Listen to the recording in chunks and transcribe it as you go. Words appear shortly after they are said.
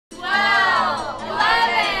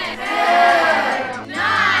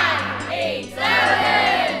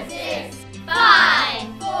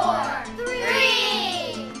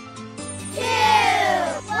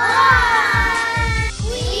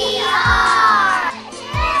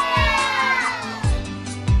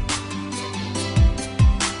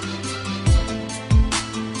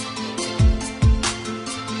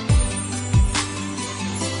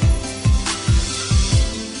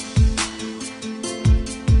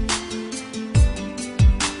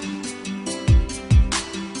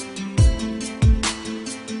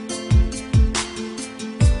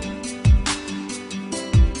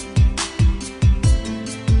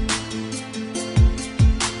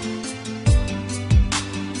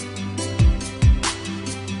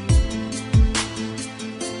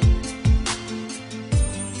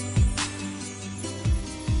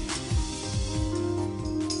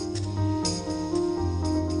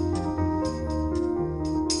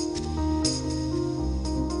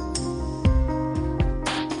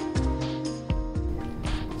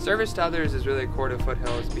Service to others is really core to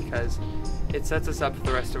Foothills because it sets us up for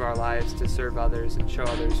the rest of our lives to serve others and show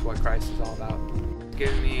others what Christ is all about. It's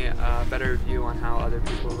given me a better view on how other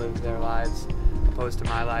people live their lives opposed to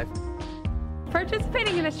my life.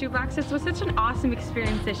 Participating in the shoeboxes was such an awesome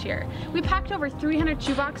experience this year. We packed over 300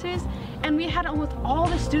 shoeboxes and we had almost all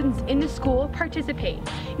the students in the school participate.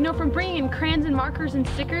 You know, from bringing in crayons and markers and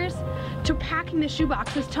stickers to packing the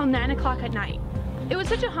shoeboxes till 9 o'clock at night. It was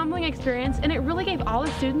such a humbling experience and it really gave all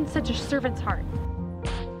the students such a servant's heart.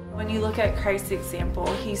 When you look at Christ's example,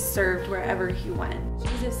 he served wherever he went.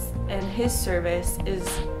 Jesus and his service is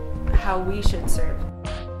how we should serve.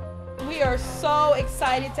 We are so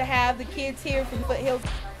excited to have the kids here from Foothills.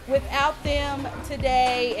 Without them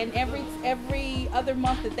today and every other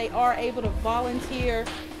month that they are able to volunteer,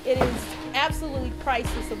 it is absolutely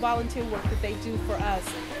priceless the volunteer work that they do for us.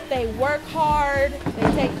 They work hard,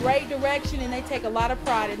 they take great direction, and they take a lot of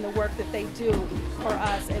pride in the work that they do for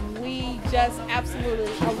us, and we just absolutely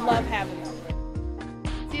love having them.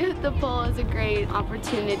 Youth at the Pole is a great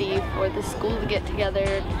opportunity for the school to get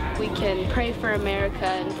together. We can pray for America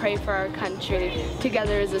and pray for our country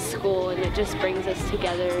together as a school, and it just brings us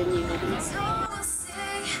together in unity.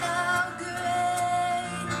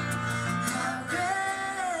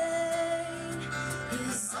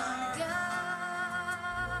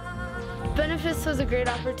 Benefits was a great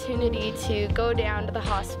opportunity to go down to the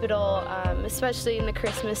hospital, especially in the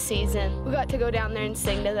Christmas season. We got to go down there and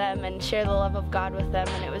sing to them and share the love of God with them,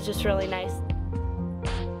 and it was just really nice.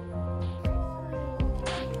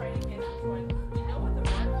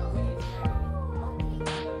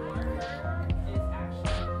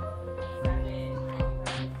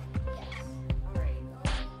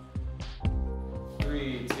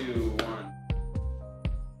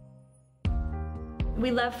 We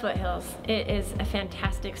love Foothills. It is a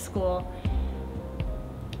fantastic school.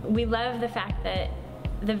 We love the fact that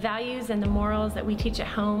the values and the morals that we teach at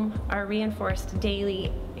home are reinforced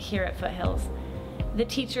daily here at Foothills. The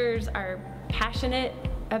teachers are passionate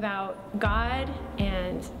about God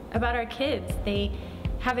and about our kids. They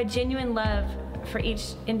have a genuine love for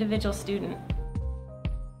each individual student.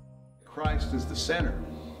 Christ is the center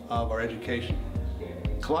of our education.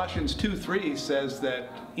 Colossians 2:3 says that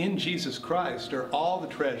in Jesus Christ are all the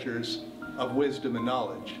treasures of wisdom and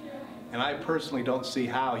knowledge. And I personally don't see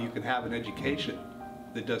how you can have an education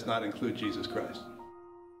that does not include Jesus Christ.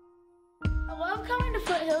 I love coming to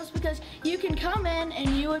Foothills because you can come in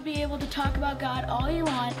and you would be able to talk about God all you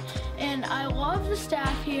want. And I love the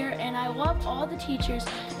staff here and I love all the teachers,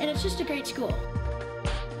 and it's just a great school.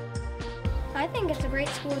 I think it's a great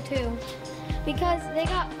school too, because they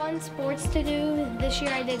got fun sports to do. This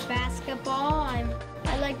year I did basketball.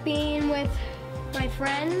 I like being with my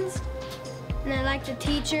friends, and I like the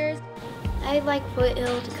teachers. I like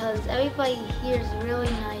Foothills because everybody here is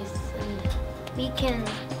really nice, and we can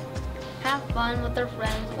have fun with our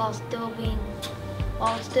friends while still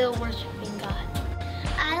worshiping God.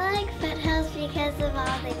 I like Foothills because of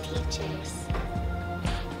all the teachers.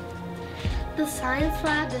 The science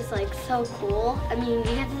lab is like so cool. I mean, you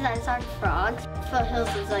get to design frogs.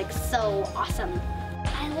 Foothills is like so awesome.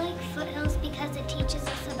 I like Foothills because it teaches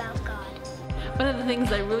us about God. One of the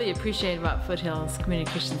things I really appreciate about Foothills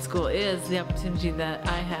Communication School is the opportunity that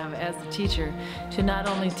I have as a teacher to not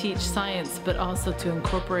only teach science but also to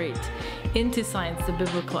incorporate into science the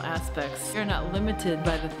biblical aspects. We're not limited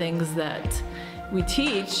by the things that we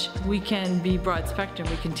teach. We can be broad spectrum.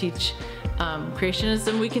 We can teach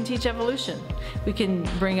creationism, we can teach evolution. We can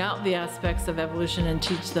bring out the aspects of evolution and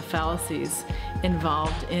teach the fallacies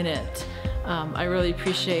involved in it. I really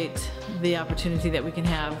appreciate the opportunity that we can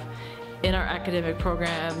have in our academic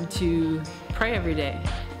program to pray every day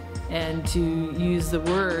and to use the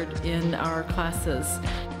Word in our classes.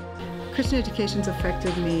 Christian education's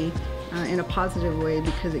affected me in a positive way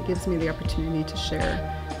because it gives me the opportunity to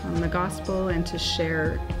share the gospel and to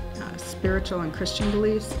share spiritual and Christian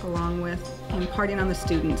beliefs, along with imparting on the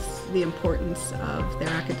students the importance of their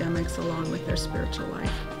academics along with their spiritual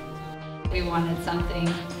life. We wanted something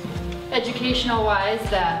educational-wise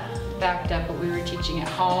that backed up what we were teaching at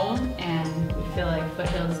home, and we feel like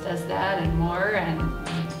Foothills does that and more, and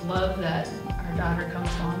we love that our daughter comes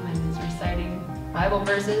home and is reciting Bible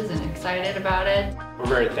verses and excited about it. We're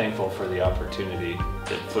very thankful for the opportunity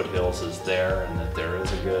that Foothills is there and that there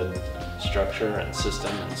is a good structure and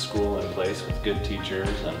system and school in place with good teachers,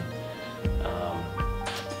 and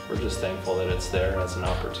we're just thankful that it's there as an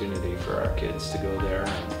opportunity for our kids to go there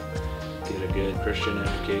and get a good Christian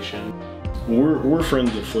education. We're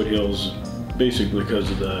friends of Foothills basically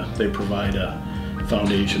because of they provide a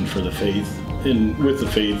foundation for the faith, and with the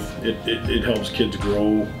faith it helps kids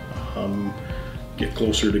grow. get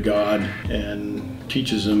closer to God and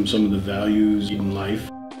teaches them some of the values in life.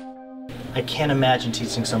 I can't imagine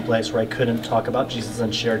teaching someplace where I couldn't talk about Jesus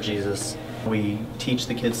and share Jesus. We teach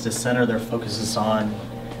the kids to center their focuses on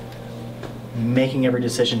making every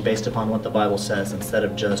decision based upon what the Bible says instead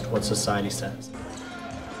of just what society says.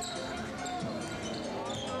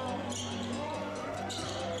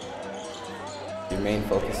 Your main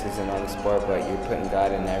focus isn't on the sport, but you're putting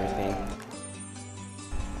God in everything.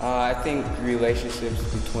 I think relationships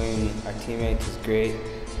between our teammates is great.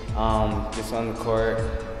 Just on the court,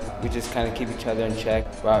 we just kind of keep each other in check.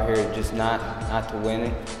 We're out here just not to win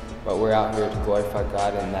it, but we're out here to glorify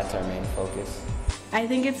God, and that's our main focus. I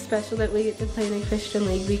think it's special that we get to play in a Christian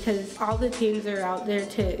league because all the teams are out there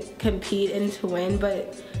to compete and to win,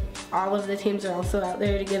 but all of the teams are also out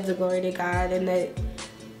there to give the glory to God, and that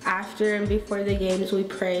after and before the games we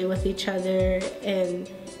pray with each other, and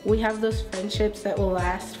we have those friendships that will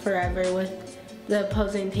last forever with the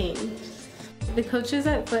opposing teams. The coaches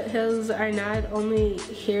at Foothills are not only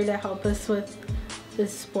here to help us with the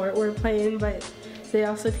sport we're playing, but they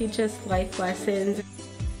also teach us life lessons.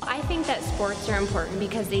 I think that sports are important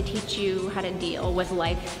because they teach you how to deal with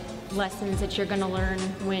life lessons that you're going to learn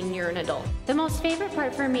when you're an adult. The most favorite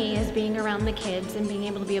part for me is being around the kids and being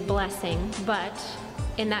able to be a blessing, but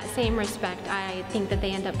in that same respect, I think that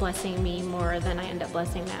they end up blessing me more than I end up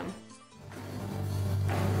blessing them.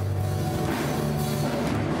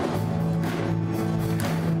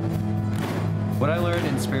 What I learned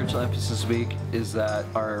in Spiritual Emphasis Week is that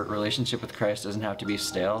our relationship with Christ doesn't have to be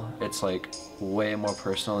stale. It's like way more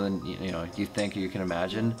personal than you think or you can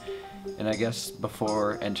imagine. And I guess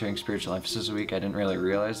before entering Spiritual Emphasis Week, I didn't really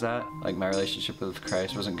realize that. Like my relationship with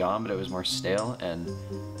Christ wasn't gone, but it was more stale. And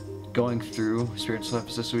going through Spiritual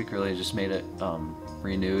Emphasis Week really just made it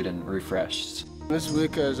renewed and refreshed. This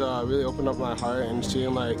week has really opened up my heart and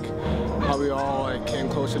seeing like how we all came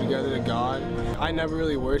closer together to God. I never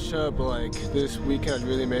really worship, but this week has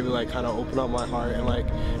really maybe kind of opened up my heart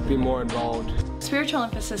and be more involved. Spiritual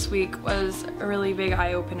Emphasis Week was a really big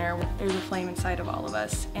eye-opener. There's a flame inside of all of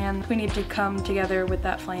us, and we need to come together with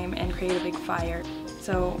that flame and create a big fire.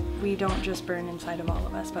 So we don't just burn inside of all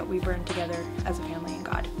of us, but we burn together as a family in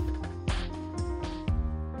God.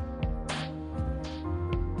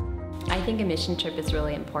 I think a mission trip is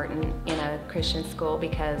really important in a Christian school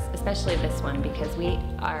because, especially this one, because we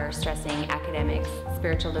are stressing academics,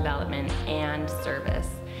 spiritual development, and service.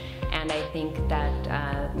 And I think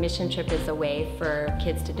that mission trip is a way for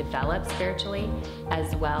kids to develop spiritually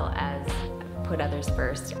as well as put others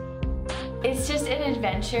first. It's just an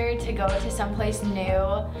adventure to go to someplace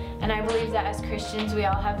new, and I believe that as Christians we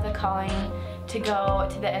all have the calling to go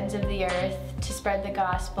to the ends of the earth to spread the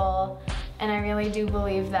gospel. And I really do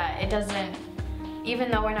believe that it doesn't, even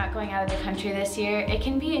though we're not going out of the country this year, it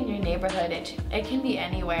can be in your neighborhood, it can be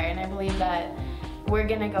anywhere, and I believe that we're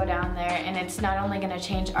gonna go down there and it's not only gonna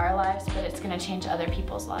change our lives, but it's gonna change other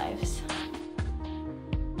people's lives.